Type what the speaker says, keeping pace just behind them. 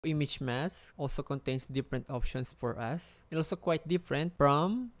Image mask also contains different options for us, and also quite different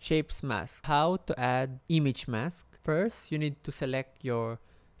from shapes mask. How to add image mask? First, you need to select your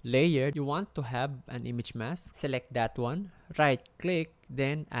layer you want to have an image mask. Select that one, right click,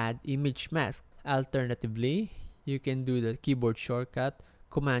 then add image mask. Alternatively, you can do the keyboard shortcut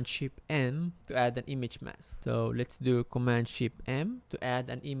Command-Shift-M to add an image mask. So let's do Command-Shift-M to add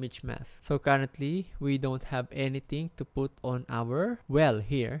an image mask. So currently, we don't have anything to put on our well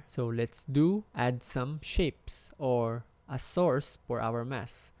here. So let's do add some shapes or a source for our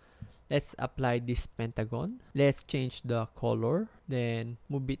mask. Let's apply this pentagon. Let's change the color. Then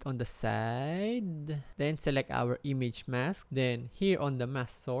move it on the side. Then select our image mask. Then here on the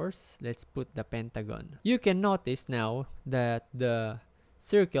mask source, let's put the pentagon. You can notice now that the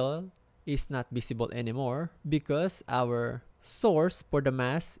circle is not visible anymore because our source for the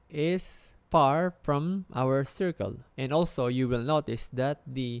mask is far from our circle. And also you will notice that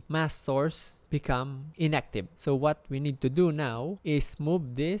the mask source become inactive. So what we need to do now is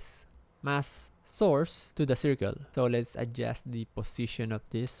move this mask source to the circle. So let's adjust the position of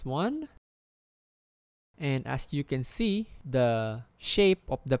this one. And as you can see, the shape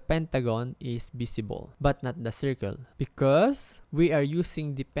of the pentagon is visible, but not the circle, because we are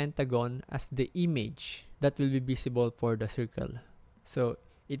using the pentagon as the image that will be visible for the circle. So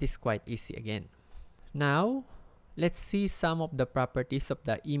it is quite easy again. Now, let's see some of the properties of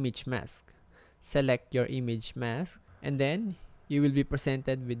the image mask. Select your image mask, and then you will be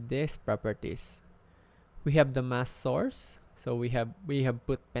presented with these properties. We have the mask source, so we have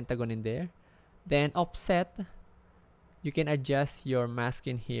put pentagon in there. Then offset, you can adjust your mask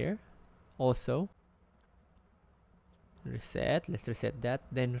in here also. Reset, let's reset that.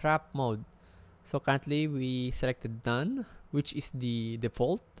 Then wrap mode. So currently we selected done, which is the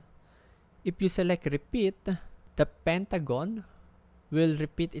default. If you select repeat, the pentagon will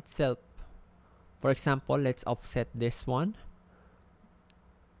repeat itself. For example, let's offset this one.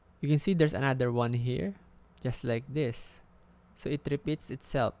 You can see there's another one here, just like this. So it repeats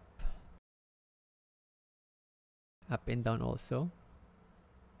itself. Up and down also.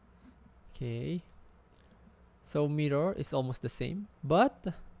 Okay. So mirror is almost the same. But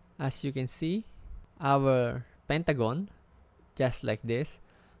as you can see, our pentagon, just like this.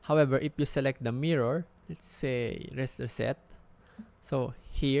 However, if you select the mirror, let's say reset. So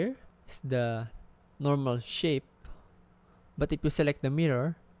here is the normal shape. But if you select the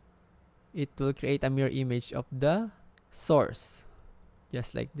mirror, it will create a mirror image of the source.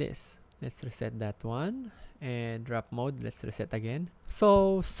 Just like this. Let's reset that one. And wrap mode, let's reset again.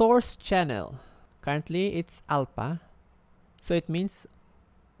 So source channel, currently it's alpha, so it means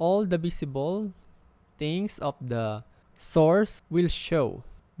all the visible things of the source will show.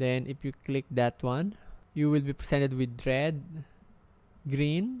 Then if you click that one, you will be presented with red,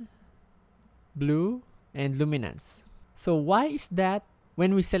 green, blue, and luminance. So why is that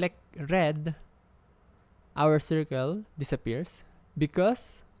when we select red, our circle disappears?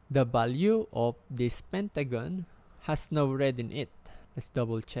 Because the value of this pentagon has no red in it. Let's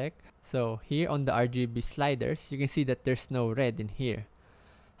double check. So here on the RGB sliders, you can see that there's no red in here.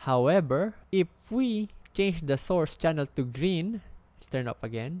 However, if we change the source channel to green, let's turn up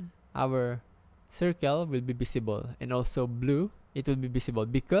again, our circle will be visible, and also blue, it will be visible,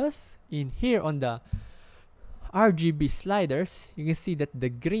 because in here on the RGB sliders, you can see that the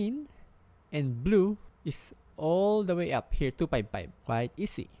green and blue is all the way up here, 255. Quite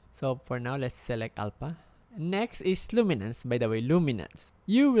easy. So for now, let's select alpha. Next is luminance. By the way, luminance.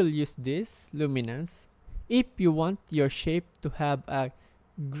 You will use this luminance if you want your shape to have a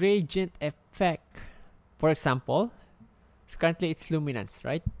gradient effect. For example, so currently it's luminance,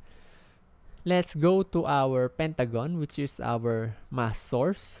 right? Let's go to our pentagon, which is our mask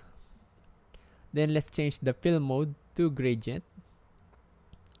source. Then let's change the fill mode to gradient.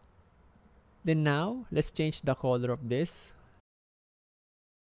 Then now, let's change the color of this.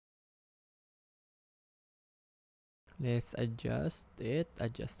 Let's adjust it,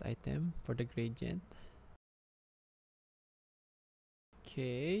 adjust item for the gradient.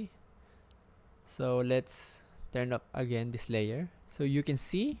 Okay. So let's turn up again this layer. So you can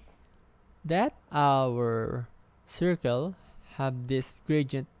see that our circle have this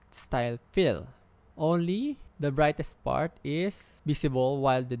gradient style fill. Only the brightest part is visible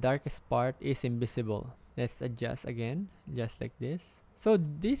while the darkest part is invisible. Let's adjust again, just like this. So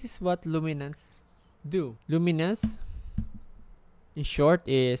this is what luminance do. Luminance, in short,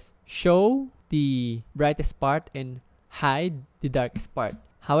 is show the brightest part and hide the darkest part.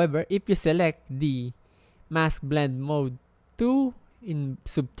 However, if you select the mask blend mode 2 in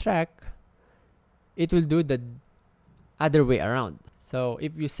subtract, it will do the other way around. So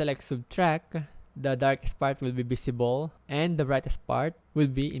if you select subtract, the darkest part will be visible and the brightest part will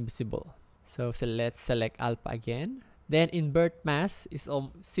be invisible. So let's select alpha again. Then invert mask is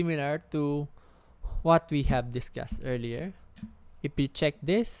similar to what we have discussed earlier. If you check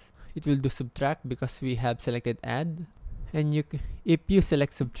this, it will do subtract because we have selected add. And if you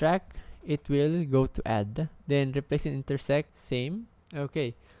select subtract, it will go to add. Then replace and intersect, same.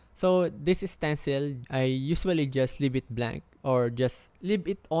 Okay, so this is stencil. I usually just leave it blank or just leave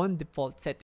it on default